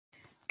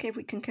Okay, if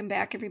we can come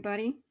back,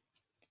 everybody.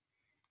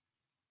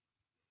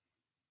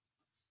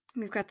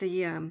 We've got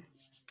the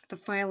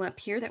file up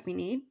here that we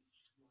need.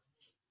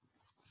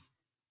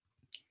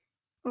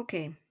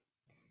 Okay,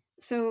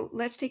 so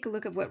let's take a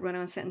look at what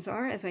run-on sentences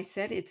are. As I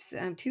said, it's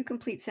two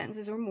complete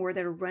sentences or more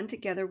that are run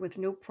together with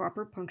no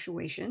proper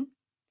punctuation.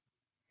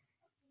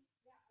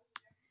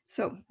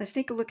 So let's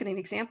take a look at an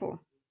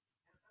example.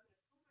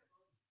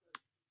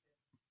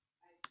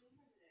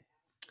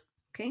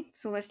 Okay,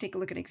 so let's take a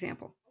look at an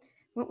example.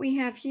 What we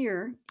have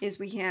here is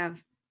we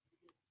have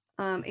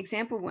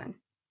example 1.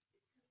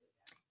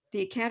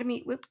 The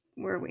Academy,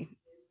 where are we?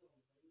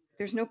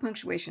 There's no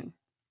punctuation.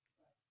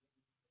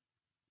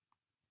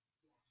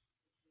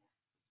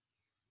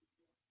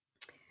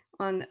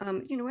 On,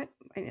 you know what?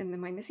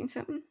 Am I missing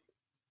something?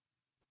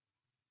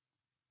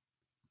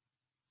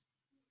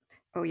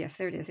 Oh yes,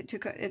 there it is. It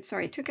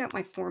took out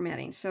my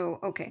formatting. So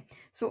okay,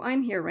 so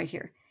I'm here right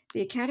here.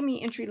 The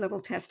Academy entry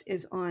level test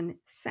is on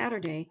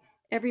Saturday.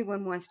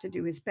 Everyone wants to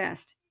do his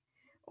best.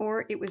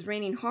 Or it was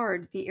raining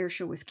hard. The air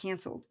show was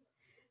canceled.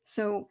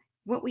 So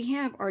what we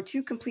have are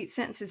two complete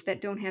sentences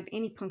that don't have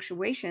any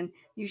punctuation.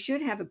 You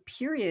should have a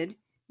period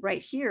right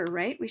here,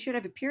 right? We should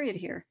have a period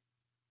here.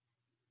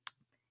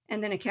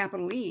 And then a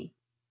capital E.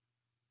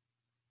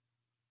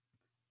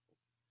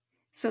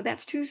 So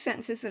that's two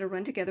sentences that are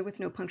run together with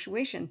no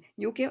punctuation.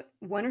 You'll get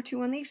 1 or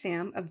 2 on the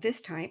exam of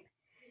this type.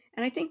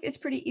 And I think it's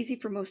pretty easy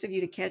for most of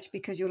you to catch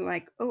because you're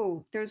like,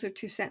 oh, those are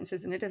two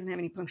sentences and it doesn't have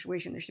any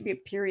punctuation. There should be a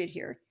period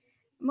here.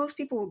 Most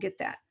people will get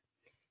that.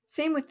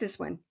 Same with this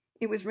one.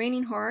 It was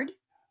raining hard.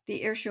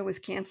 The air show was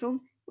canceled.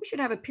 We should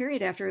have a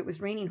period after it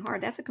was raining hard.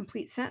 That's a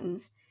complete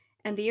sentence.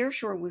 And the air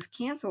show was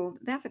canceled.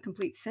 That's a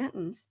complete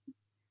sentence.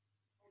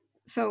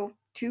 So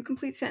two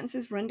complete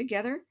sentences run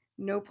together,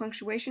 no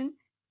punctuation,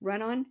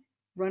 run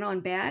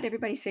on bad.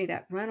 Everybody say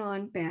that, run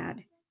on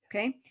bad.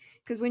 Okay?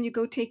 Because when you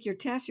go take your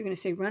test, you're going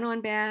to say run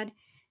on bad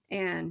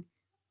and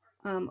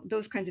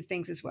those kinds of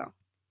things as well.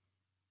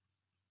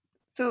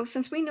 So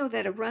since we know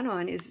that a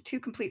run-on is two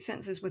complete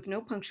sentences with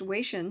no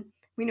punctuation,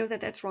 we know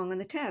that that's wrong on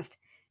the test.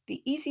 The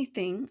easy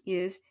thing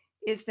is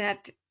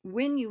that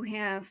when you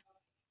have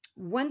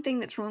one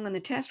thing that's wrong on the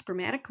test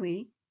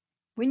grammatically,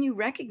 when you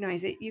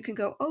recognize it, you can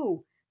go,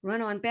 oh,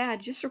 run on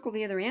bad, just circle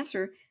the other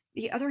answer.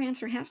 The other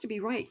answer has to be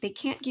right. They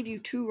can't give you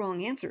two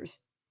wrong answers.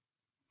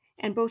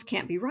 And both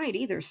can't be right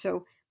either.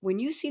 So when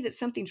you see that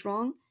something's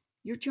wrong,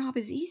 your job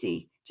is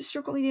easy. Just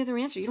circle the other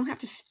answer. You don't have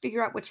to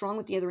figure out what's wrong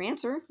with the other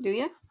answer, do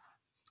you?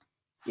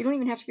 You don't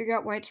even have to figure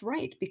out why it's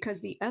right because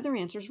the other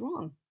answer is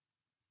wrong.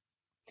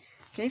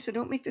 Okay, so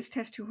don't make this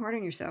test too hard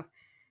on yourself.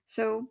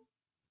 So,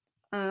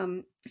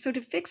 so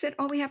to fix it,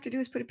 all we have to do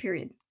is put a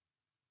period,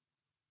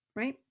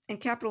 right? And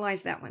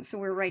capitalize that one. So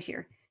we're right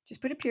here.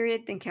 Just put a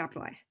period, then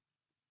capitalize.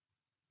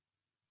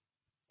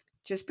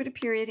 Just put a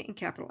period and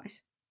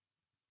capitalize.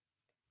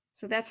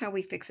 So that's how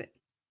we fix it.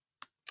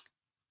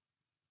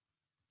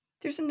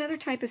 There's another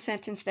type of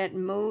sentence that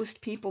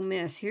most people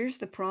miss. Here's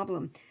the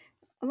problem.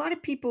 A lot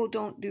of people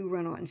don't do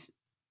run-ons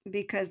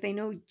because they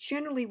know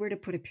generally where to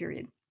put a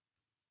period.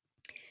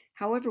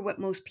 However, what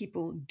most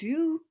people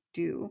do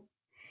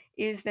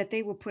is that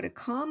they will put a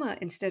comma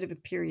instead of a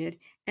period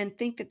and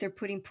think that they're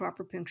putting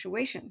proper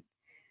punctuation.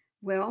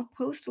 Well,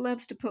 Post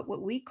loves to put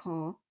what we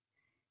call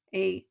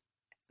a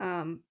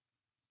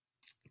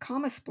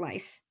comma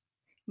splice,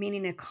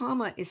 meaning a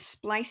comma is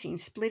splicing,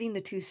 splitting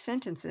the two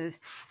sentences,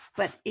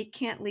 but it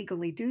can't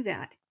legally do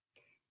that.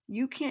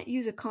 You can't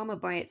use a comma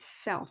by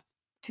itself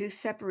to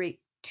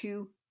separate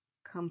two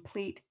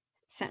complete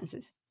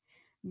sentences.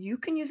 You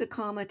can use a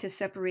comma to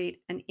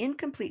separate an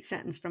incomplete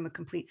sentence from a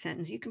complete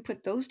sentence. You can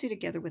put those two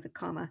together with a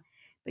comma,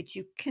 but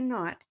you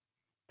cannot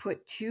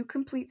put two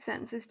complete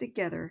sentences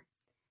together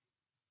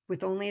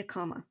with only a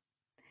comma.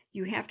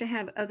 You have to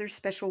have other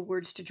special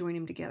words to join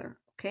them together,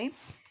 okay?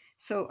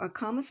 So a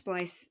comma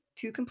splice,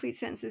 two complete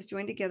sentences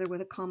joined together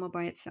with a comma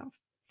by itself.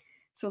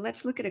 So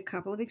let's look at a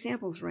couple of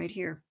examples right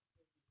here.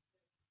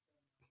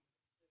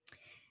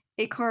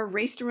 A car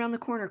raced around the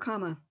corner,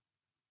 comma.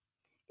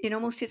 It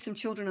almost hit some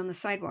children on the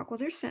sidewalk. Well,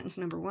 there's sentence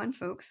number 1,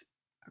 folks.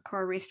 A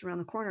car raced around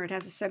the corner. It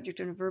has a subject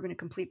and a verb and a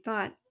complete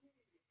thought.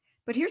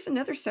 But here's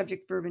another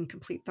subject, verb, and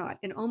complete thought.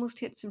 It almost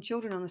hit some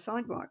children on the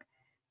sidewalk.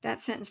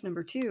 That's sentence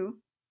number 2.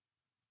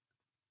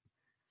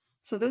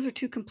 So those are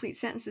two complete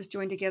sentences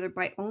joined together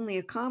by only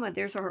a comma.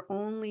 There's our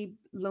only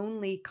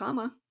lonely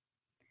comma.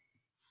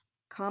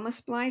 Comma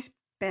splice,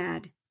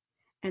 bad.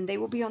 And they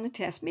will be on the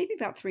test, maybe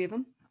about 3 of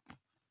them.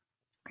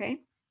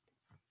 Okay?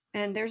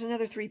 And there's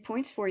another 3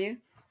 points for you.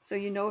 So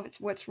you know if it's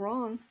what's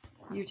wrong,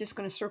 you're just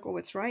going to circle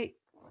what's right.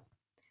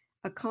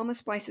 A comma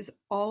splice is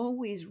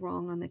always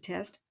wrong on the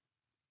test.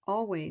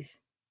 Always.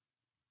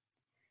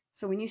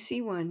 So when you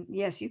see one,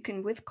 yes, you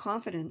can, with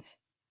confidence,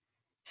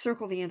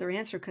 circle the other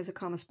answer because a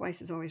comma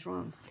splice is always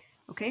wrong.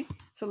 Okay,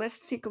 so let's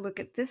take a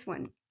look at this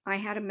one. I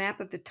had a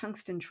map of the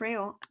Tungsten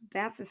Trail.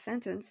 That's a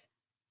sentence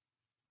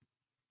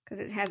because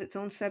it has its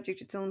own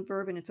subject, its own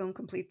verb, and its own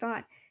complete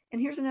thought.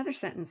 And here's another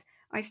sentence.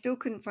 I still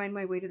couldn't find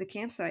my way to the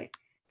campsite.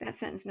 That's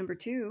sentence number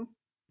 2.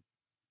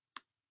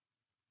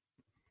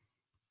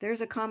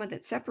 There's a comma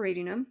that's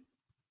separating them.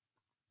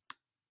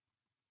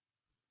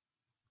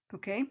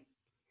 Okay?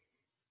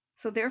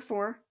 So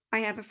therefore, I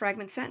have a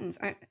fragment sentence.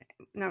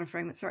 Not a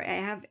fragment, sorry. I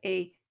have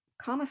a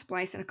comma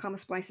splice, and a comma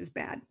splice is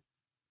bad.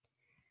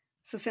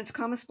 So since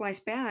comma splice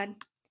bad,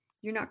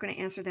 you're not going to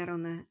answer that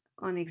on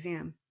the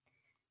exam.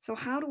 So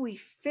how do we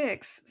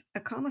fix a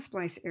comma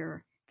splice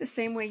error? The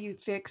same way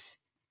you'd fix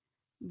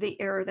the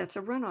error that's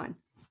a run-on.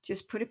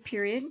 Just put a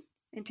period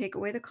and take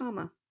away the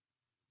comma,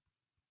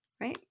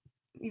 right?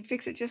 You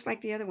fix it just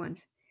like the other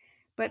ones.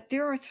 But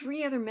there are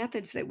 3 other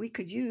methods that we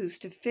could use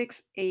to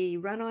fix a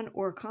run-on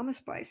or a comma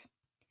splice.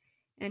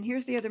 And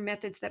here's the other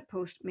methods that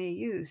Post may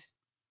use.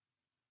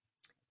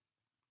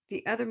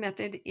 The other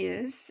method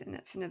is, and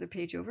that's another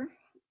page over.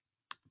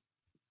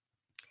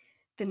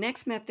 The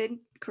next method,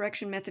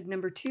 correction method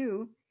number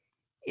 2,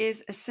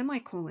 is a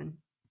semicolon.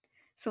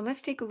 So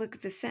let's take a look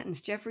at the sentence.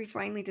 Jeffrey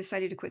finally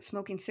decided to quit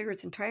smoking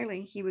cigarettes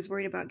entirely. He was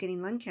worried about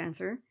getting lung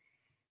cancer.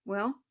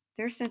 Well,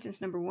 there's sentence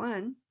number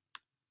 1.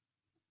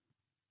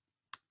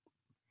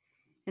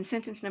 And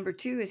sentence number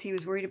 2 is he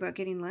was worried about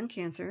getting lung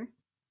cancer.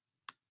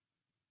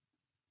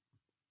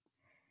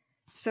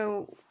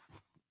 So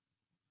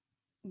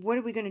what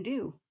are we going to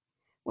do?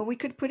 Well, we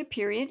could put a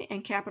period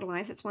and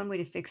capitalize. That's one way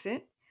to fix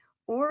it.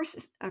 Or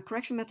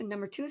correction method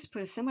number 2 is to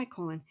put a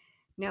semicolon.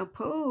 Now,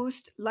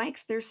 Post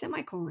likes their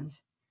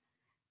semicolons.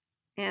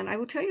 And I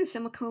will tell you, a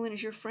semicolon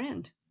is your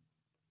friend.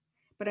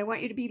 But I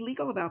want you to be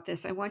legal about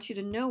this. I want you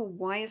to know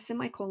why a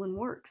semicolon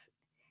works.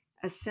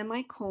 A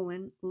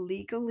semicolon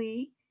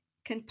legally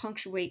can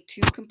punctuate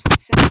 2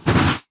 complete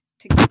sentences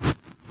together,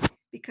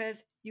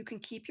 because you can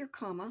keep your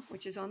comma,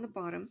 which is on the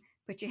bottom,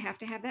 but you have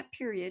to have that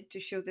period to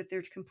show that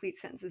there's complete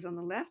sentences on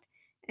the left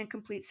and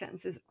complete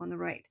sentences on the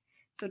right.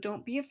 So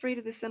don't be afraid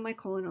of the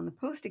semicolon on the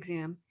post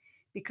exam,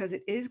 because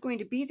it is going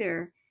to be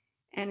there,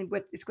 and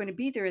what it's going to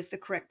be there is the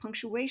correct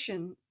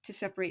punctuation to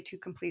separate 2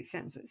 complete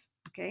sentences.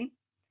 Okay,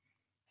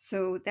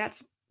 so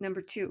that's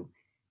number 2.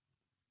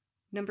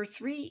 Number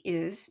 3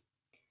 is,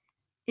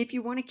 if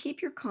you want to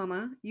keep your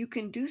comma, you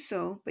can do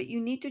so, but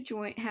you need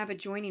to have a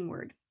joining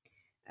word.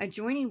 A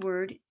joining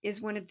word is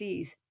one of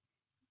these: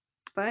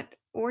 but,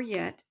 or,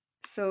 yet,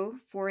 so,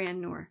 for,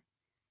 and, nor.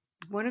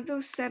 One of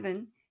those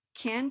 7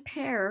 can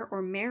pair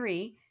or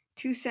marry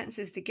 2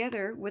 sentences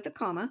together with a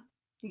comma.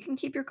 You can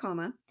keep your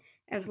comma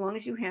as long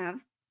as you have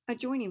a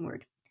joining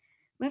word.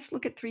 Let's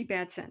look at 3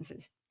 bad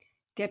sentences.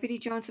 Deputy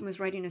Johnson was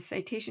writing a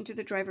citation to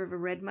the driver of a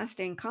red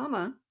Mustang,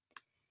 comma,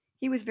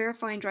 he was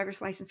verifying driver's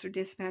license through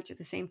dispatch at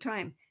the same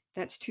time.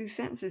 That's 2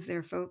 sentences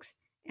there, folks,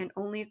 and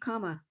only a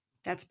comma.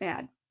 That's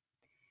bad.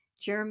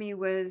 Jeremy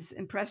was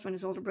impressed when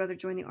his older brother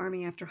joined the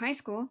Army after high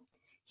school.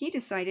 He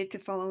decided to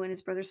follow in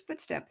his brother's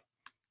footsteps.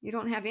 You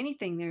don't have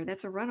anything there.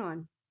 That's a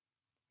run-on.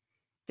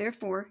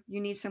 Therefore,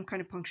 you need some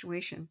kind of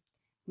punctuation.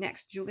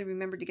 Next, Julie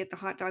remembered to get the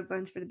hot dog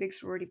buns for the big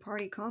sorority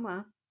party,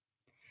 comma.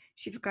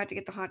 She forgot to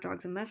get the hot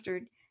dogs and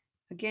mustard.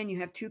 Again, you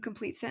have 2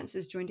 complete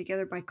sentences joined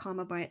together by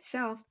comma by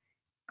itself.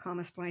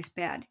 Comma splice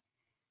bad.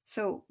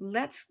 So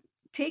let's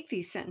take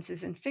these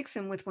sentences and fix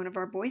them with one of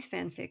our boys'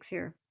 fanfics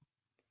here.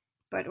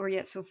 But, or,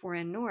 yet, so, for,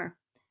 and, nor.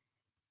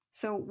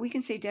 So we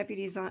can say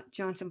Deputy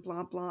Johnson,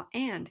 blah, blah,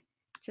 and,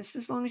 just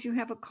as long as you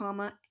have a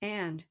comma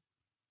and.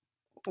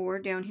 Or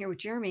down here with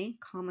Jeremy,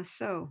 comma,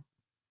 so.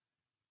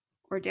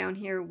 Or down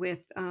here with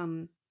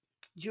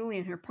Julie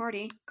and her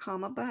party,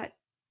 comma, but.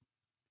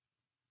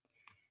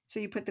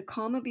 So you put the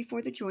comma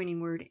before the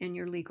joining word and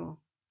you're legal.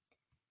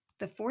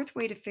 The 4th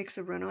way to fix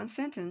a run-on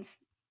sentence,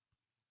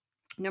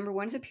 number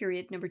 1 is a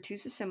period, number 2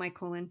 is a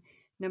semicolon,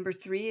 number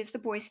 3 is the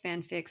boys'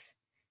 fanfics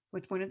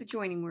with one of the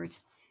joining words,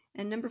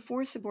 and number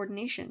 4 is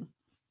subordination.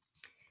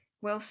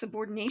 Well,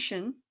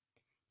 subordination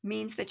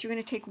means that you're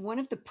going to take one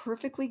of the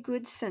perfectly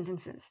good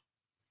sentences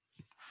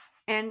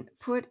and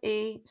put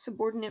a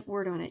subordinate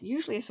word on it.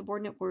 Usually a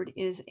subordinate word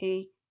is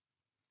a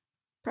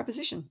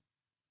preposition,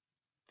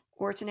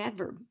 or it's an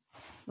adverb,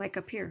 like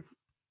up here.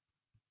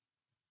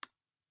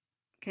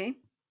 Okay?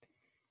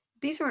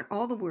 These aren't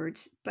all the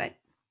words, but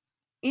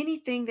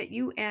anything that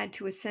you add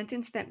to a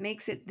sentence that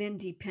makes it then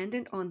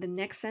dependent on the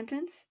next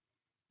sentence,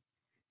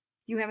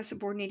 you have a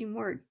subordinating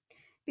word.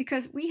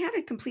 Because we had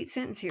a complete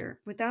sentence here.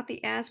 Without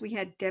the as, we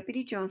had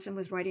Deputy Johnson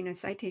was writing a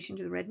citation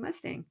to the red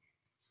Mustang.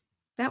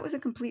 That was a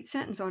complete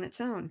sentence on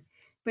its own.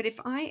 But if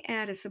I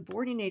add a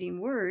subordinating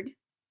word,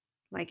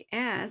 like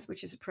as,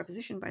 which is a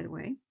preposition, by the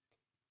way,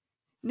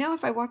 now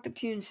if I walked up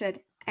to you and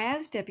said,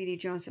 as Deputy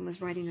Johnson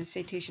was writing a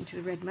citation to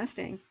the red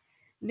Mustang,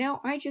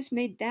 now I just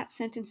made that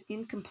sentence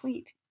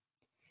incomplete.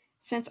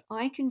 Since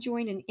I can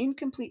join an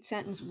incomplete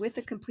sentence with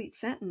a complete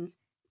sentence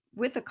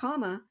with a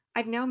comma,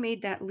 I've now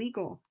made that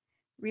legal.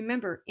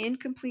 Remember,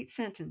 incomplete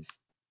sentence.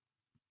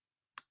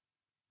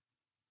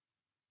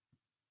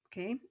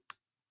 Okay?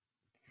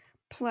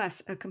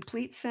 Plus a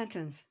complete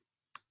sentence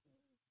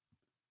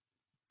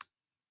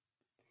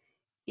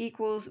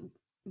equals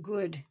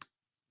good.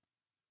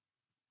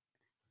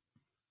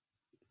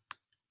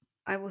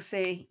 I will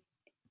say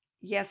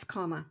yes,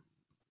 comma.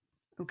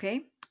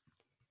 Okay?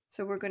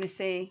 So we're going to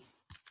say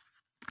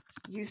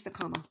use the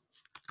comma.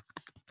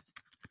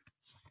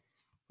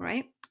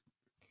 right?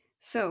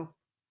 So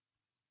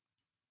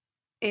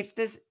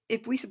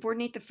if we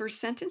subordinate the first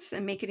sentence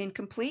and make it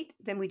incomplete,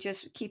 then we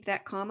just keep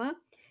that comma.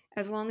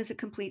 As long as a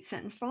complete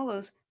sentence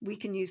follows, we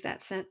can use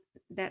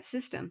that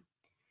system.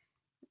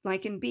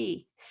 Like in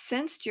B,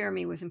 since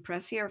Jeremy was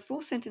impressed. See, our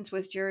full sentence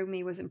was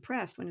Jeremy was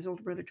impressed when his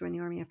older brother joined the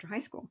army after high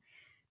school.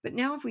 But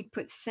now if we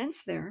put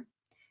since there,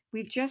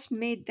 we've just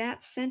made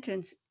that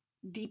sentence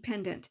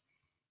dependent.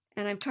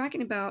 And I'm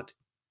talking about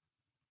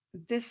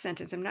this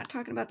sentence. I'm not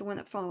talking about the one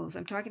that follows.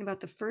 I'm talking about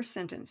the first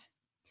sentence.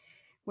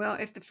 Well,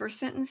 if the first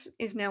sentence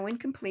is now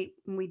incomplete,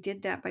 and we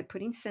did that by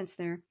putting since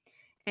there,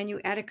 and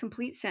you add a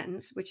complete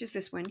sentence, which is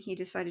this one, he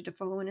decided to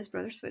follow in his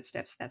brother's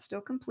footsteps, that's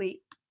still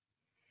complete.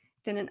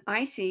 Then an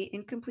IC,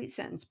 incomplete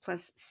sentence,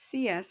 plus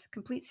CS,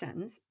 complete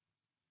sentence.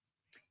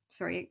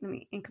 Sorry,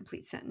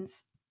 incomplete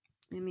sentence.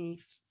 Let me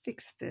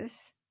fix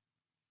this.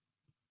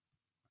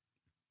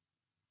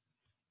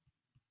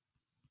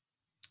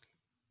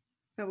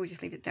 Oh, we'll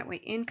just leave it that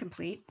way,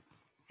 incomplete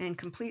and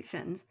complete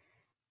sentence.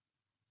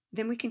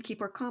 Then we can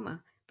keep our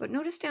comma. But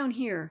notice down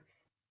here,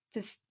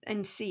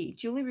 and C,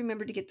 Julie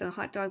remembered to get the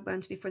hot dog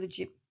buns before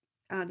the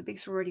big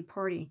sorority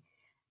party.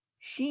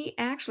 She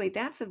actually,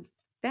 that's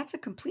a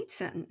complete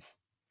sentence.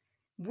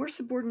 We're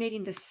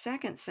subordinating the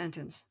second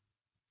sentence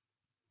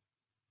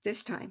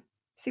this time.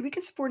 See, we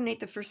can subordinate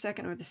the first,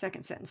 second, or the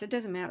second sentence. It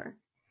doesn't matter.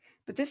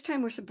 But this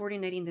time we're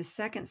subordinating the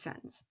second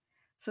sentence.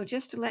 So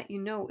just to let you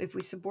know, if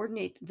we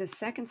subordinate the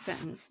second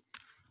sentence,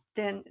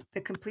 then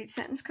the complete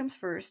sentence comes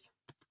first,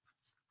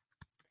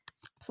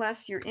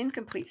 plus your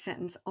incomplete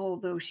sentence,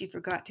 although she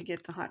forgot to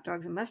get the hot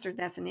dogs and mustard,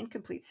 that's an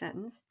incomplete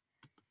sentence.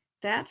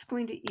 That's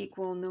going to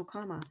equal no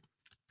comma.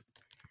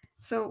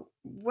 So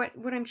what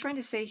I'm trying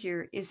to say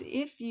here is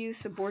if you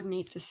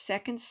subordinate the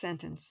second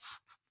sentence,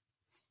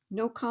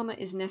 no comma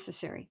is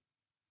necessary.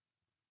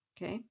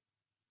 Okay?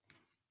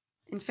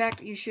 In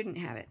fact, you shouldn't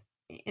have it.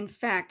 In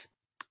fact,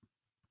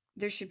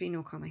 there should be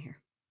no comma here.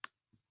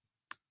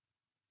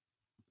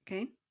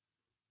 Okay?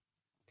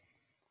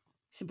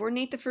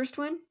 Subordinate the first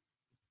one,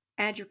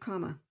 add your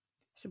comma.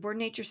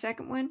 Subordinate your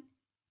second one,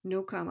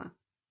 no comma.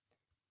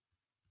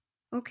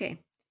 Okay,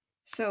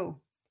 so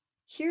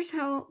here's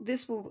how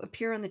this will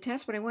appear on the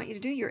test. What I want you to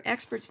do, you're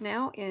experts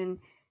now in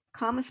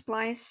comma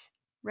splice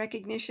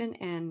recognition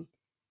and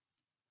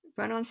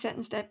run-on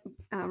sentence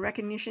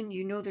recognition.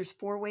 You know there's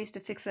 4 ways to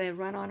fix a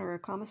run-on or a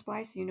comma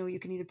splice. You know you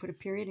can either put a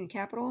period in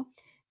capital.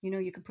 You know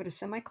you can put a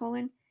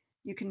semicolon.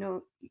 You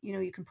can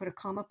put a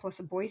comma plus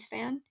a boys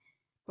fan,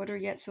 better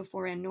yet, so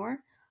for and nor.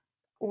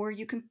 Or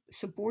you can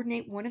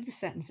subordinate one of the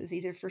sentences,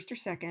 either first or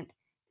second,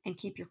 and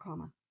keep your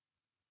comma.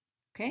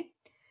 Okay?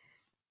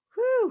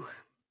 Whew!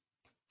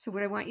 So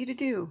what I want you to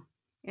do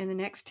in the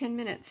next 10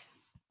 minutes,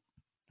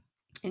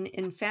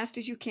 and fast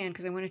as you can,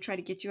 because I want to try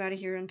to get you out of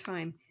here on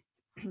time.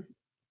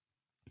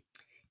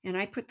 And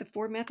I put the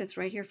 4 methods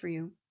right here for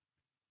you.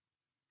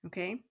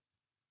 Okay?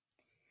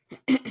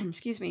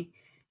 Excuse me.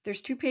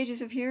 There's 2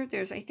 pages of here.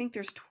 I think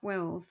there's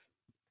 12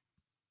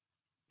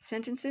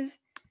 sentences.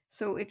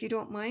 So if you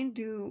don't mind,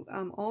 do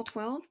all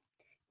 12.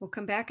 We'll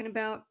come back in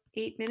about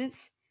 8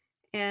 minutes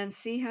and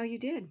see how you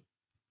did.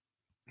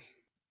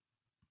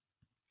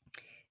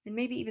 And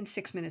maybe even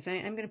 6 minutes.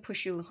 I'm going to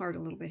push you hard a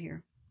little bit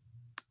here.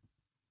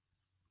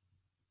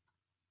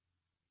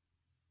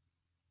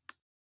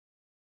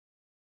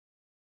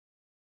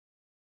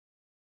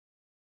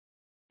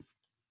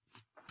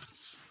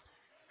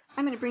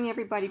 I'm going to bring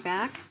everybody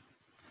back.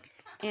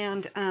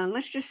 And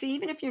let's just see,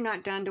 even if you're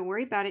not done, don't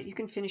worry about it. You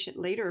can finish it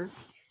later.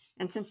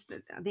 And since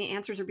the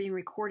answers are being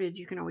recorded,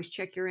 you can always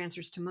check your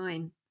answers to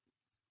mine.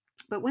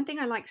 But one thing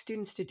I like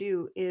students to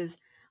do is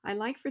I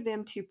like for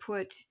them to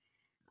put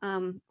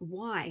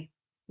why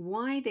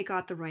they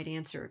got the right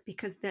answer,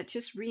 because that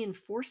just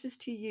reinforces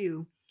to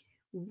you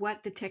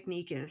what the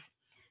technique is.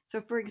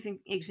 So for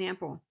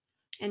example,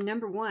 in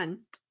number 1,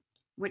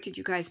 what did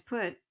you guys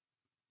put?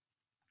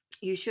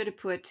 You should have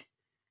put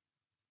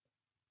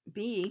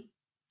B.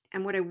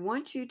 And what I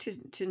want you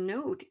to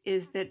note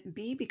is that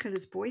B, because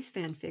it's boys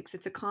fan fix,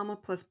 it's a comma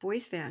plus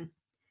boys fan,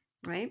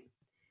 right?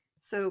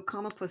 So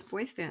comma plus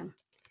boys fan.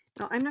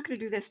 Now I'm not going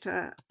to do this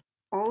to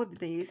all of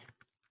these.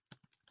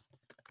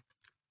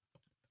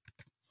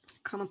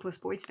 Comma plus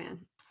boys fan.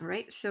 All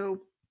right,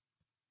 so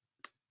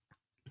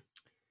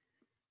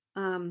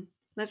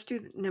let's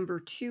do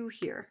number 2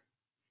 here.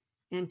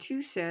 And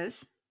 2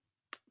 says,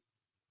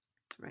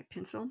 right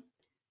pencil,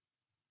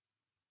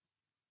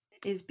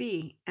 is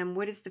B. And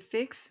what is the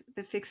fix?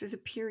 The fix is a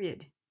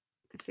period.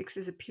 The fix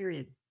is a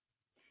period.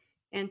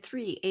 And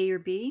 3, A or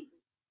B,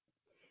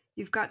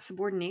 you've got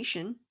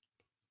subordination.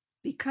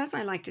 Because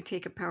I like to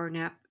take a power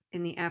nap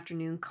in the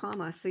afternoon,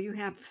 comma, so you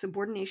have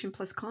subordination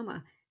plus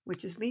comma,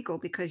 which is legal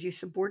because you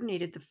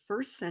subordinated the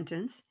first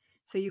sentence,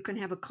 so you can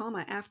have a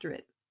comma after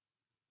it.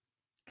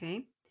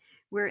 Okay?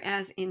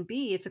 Whereas in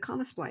B, it's a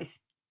comma splice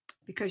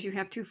because you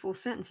have 2 full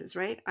sentences,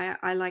 right?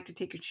 I like to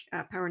take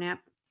a power nap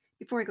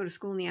before I go to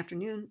school in the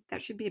afternoon.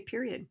 That should be a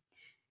period.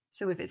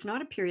 So if it's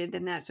not a period,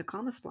 then that's a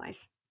comma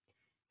splice.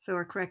 So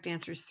our correct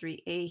answer is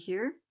 3A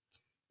here.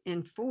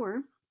 And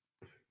 4,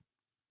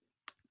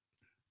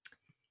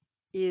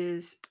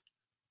 is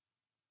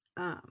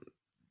um,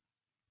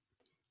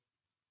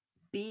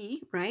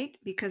 B, right?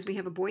 Because we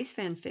have a boys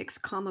fan fix,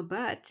 comma,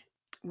 but,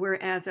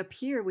 whereas up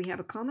here we have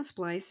a comma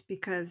splice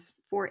because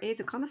 4A is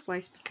a comma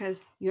splice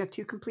because you have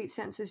two complete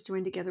sentences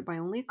joined together by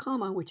only a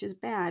comma, which is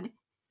bad,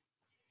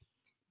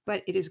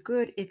 but it is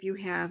good if you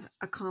have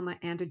a comma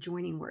and a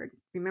joining word.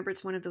 Remember,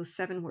 it's one of those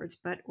 7 words,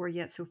 but, or,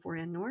 yet, so, for,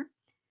 and, nor.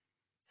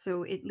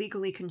 So it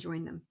legally can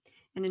join them.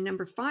 And in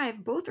number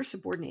 5, both are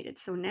subordinated.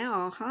 So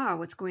now, aha,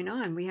 what's going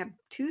on? We have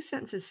 2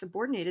 sentences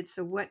subordinated,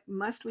 so what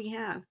must we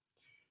have?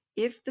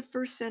 If the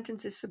first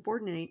sentence is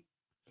subordinate,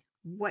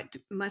 what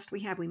must we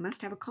have? We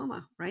must have a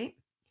comma, right?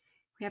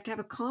 We have to have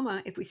a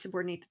comma if we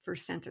subordinate the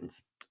first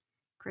sentence.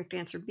 Correct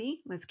answer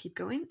B. Let's keep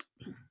going.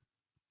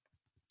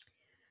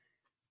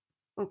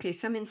 Okay,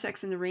 some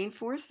insects in the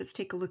rainforest. Let's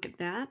take a look at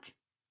that.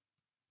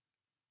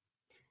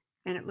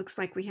 And it looks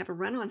like we have a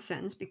run-on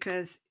sentence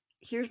because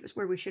here's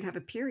where we should have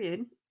a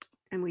period,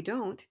 and we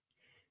don't.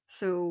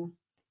 So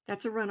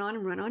that's a run-on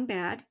and run-on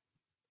bad.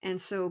 And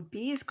so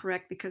B is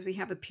correct because we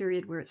have a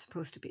period where it's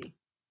supposed to be.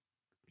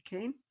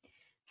 Okay.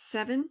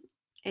 7,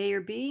 A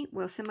or B?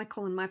 Well,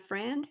 semicolon, my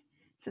friend.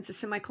 Since a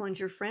semicolon is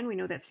your friend, we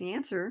know that's the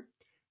answer.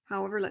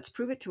 However, let's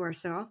prove it to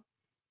ourselves.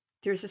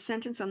 There's a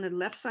sentence on the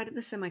left side of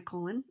the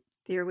semicolon.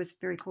 There was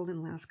very cold in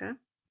Alaska.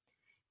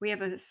 We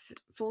have a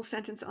full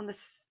sentence on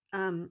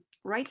the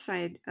right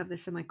side of the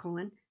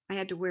semicolon. I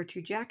had to wear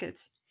 2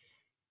 jackets.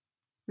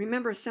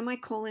 Remember, a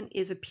semicolon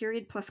is a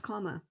period plus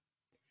comma.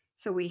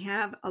 So we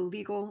have a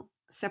legal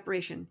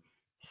separation.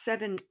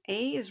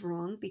 7A is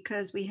wrong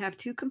because we have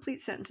 2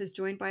 complete sentences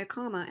joined by a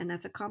comma, and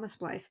that's a comma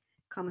splice.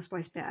 Comma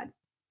splice bad.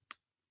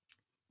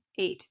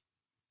 8.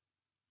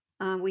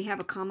 We have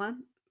a comma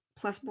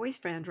plus boys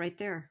friend right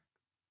there.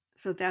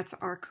 So that's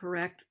our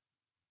correct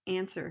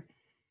answer.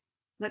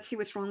 Let's see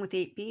what's wrong with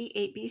 8B.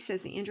 8B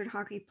says the injured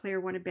hockey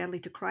player wanted badly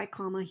to cry,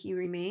 comma, he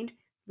remained.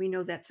 We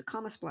know that's a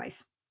comma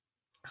splice.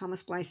 Comma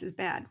splice is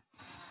bad.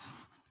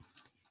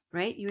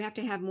 Right? You have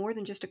to have more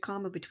than just a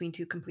comma between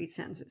 2 complete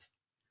sentences.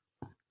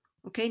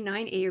 Okay,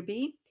 9, A or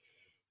B.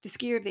 The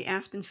skier of the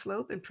Aspen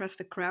Slope impressed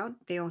the crowd.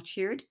 They all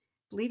cheered.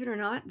 Believe it or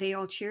not, they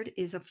all cheered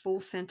is a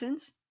full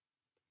sentence.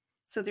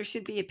 So there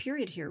should be a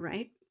period here,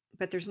 right?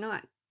 But there's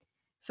not.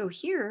 So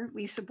here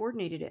we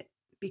subordinated it.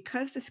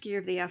 Because the skier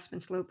of the Aspen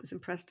Slope was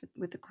impressed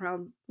with the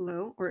crowd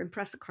below, or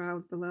impressed the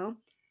crowd below,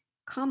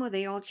 comma,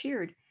 they all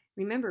cheered.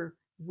 Remember,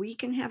 we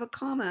can have a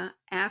comma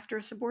after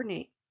a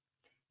subordinate.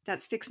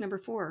 That's fix number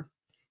 4.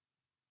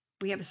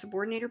 We have a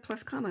subordinator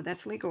plus comma.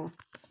 That's legal.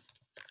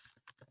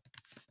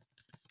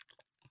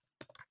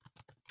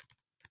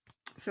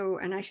 So,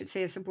 and I should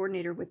say a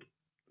subordinator with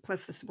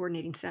plus the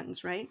subordinating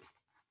sentence, right?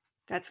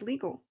 That's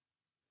legal.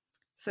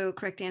 So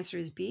correct answer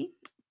is B.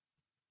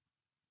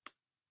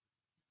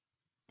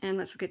 And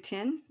let's look at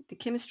 10. The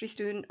chemistry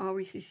student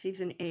always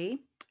receives an A.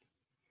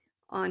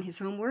 On his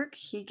homework,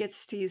 he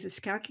gets to use his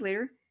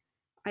calculator.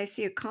 I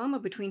see a comma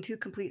between 2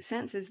 complete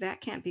sentences.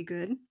 That can't be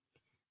good.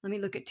 Let me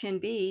look at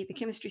 10B. The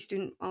chemistry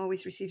student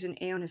always receives an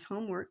A on his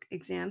homework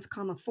exams,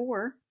 comma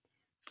 4.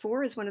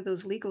 4 is one of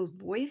those legal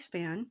boys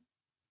fan.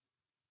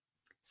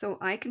 So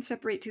I can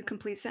separate 2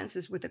 complete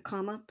sentences with a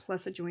comma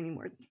plus a joining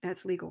word.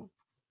 That's legal.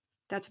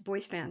 That's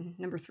boys fan,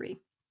 number 3.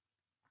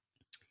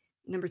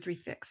 Number 3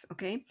 fix,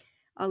 okay?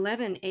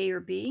 11, A or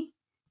B.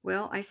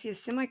 Well, I see a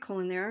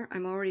semicolon there.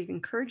 I'm already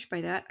encouraged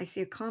by that. I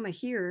see a comma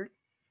here.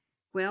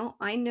 Well,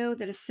 I know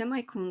that a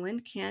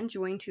semicolon can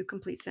join 2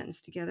 complete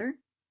sentences together.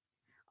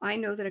 I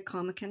know that a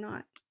comma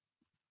cannot.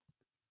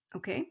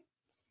 Okay?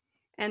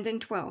 And then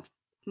 12.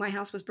 My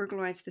house was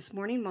burglarized this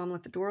morning. Mom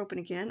left the door open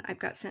again. I've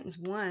got sentence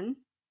 1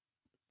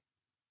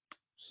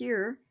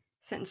 here.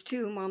 Sentence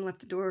 2, Mom left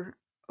the door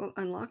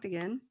unlocked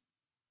again.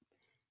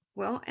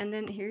 Well, and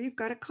then here you've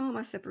got a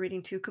comma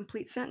separating 2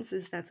 complete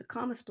sentences. That's a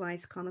comma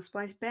splice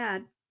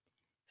bad.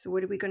 So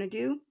what are we going to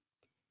do?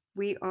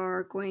 We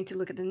are going to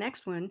look at the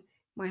next one.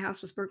 My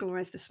house was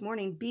burglarized this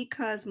morning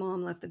because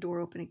Mom left the door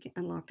open again,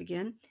 unlocked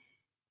again.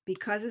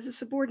 Because is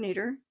a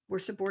subordinator, we're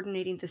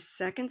subordinating the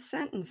second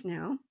sentence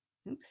now.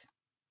 Oops.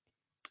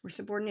 We're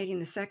subordinating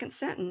the second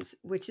sentence,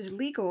 which is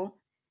legal,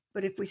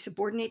 but if we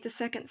subordinate the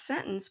second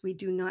sentence, we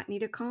do not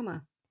need a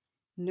comma.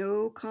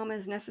 No comma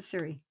is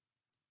necessary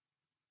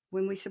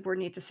when we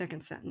subordinate the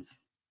second sentence.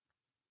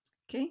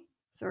 Okay,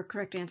 so our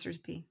correct answer is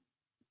B.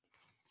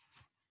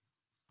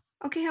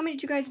 Okay, how many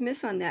did you guys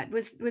miss on that?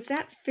 Was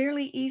that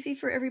fairly easy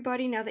for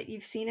everybody now that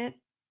you've seen it?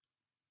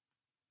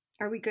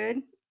 Are we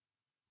good?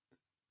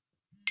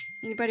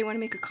 Anybody want to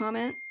make a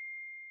comment?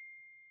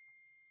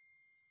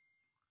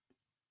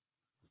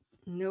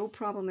 No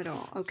problem at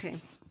all. Okay,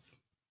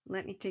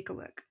 let me take a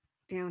look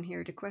down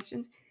here to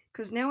questions,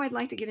 because now I'd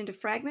like to get into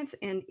fragments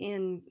and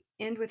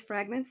end with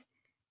fragments.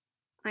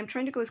 I'm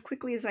trying to go as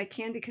quickly as I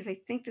can because I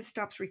think this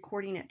stops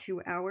recording at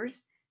 2 hours.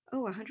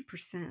 Oh,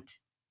 100%.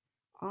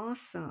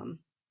 Awesome.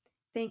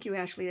 Thank you,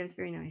 Ashley. That is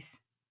very nice.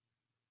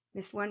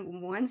 Missed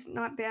one. One's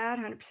not bad.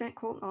 100%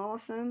 Colton.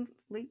 Awesome.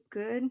 Leap,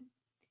 good.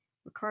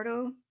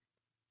 Ricardo.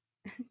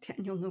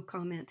 Daniel, no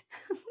comment.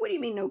 What do you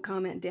mean no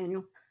comment,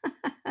 Daniel?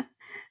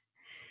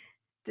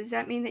 Does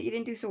that mean that you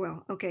didn't do so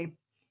well? Okay,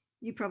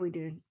 you probably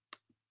did.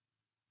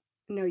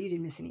 No, you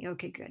didn't miss any.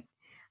 Okay, good.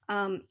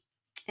 Um,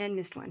 and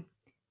missed one.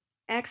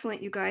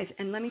 Excellent, you guys.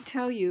 And let me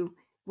tell you,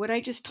 what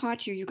I just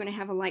taught you, you're going to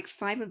have like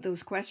 5 of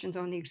those questions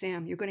on the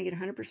exam. You're going to get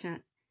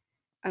 100%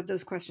 of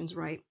those questions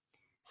right.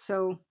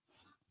 So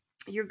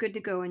you're good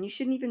to go. And you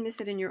shouldn't even miss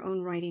it in your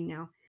own writing now.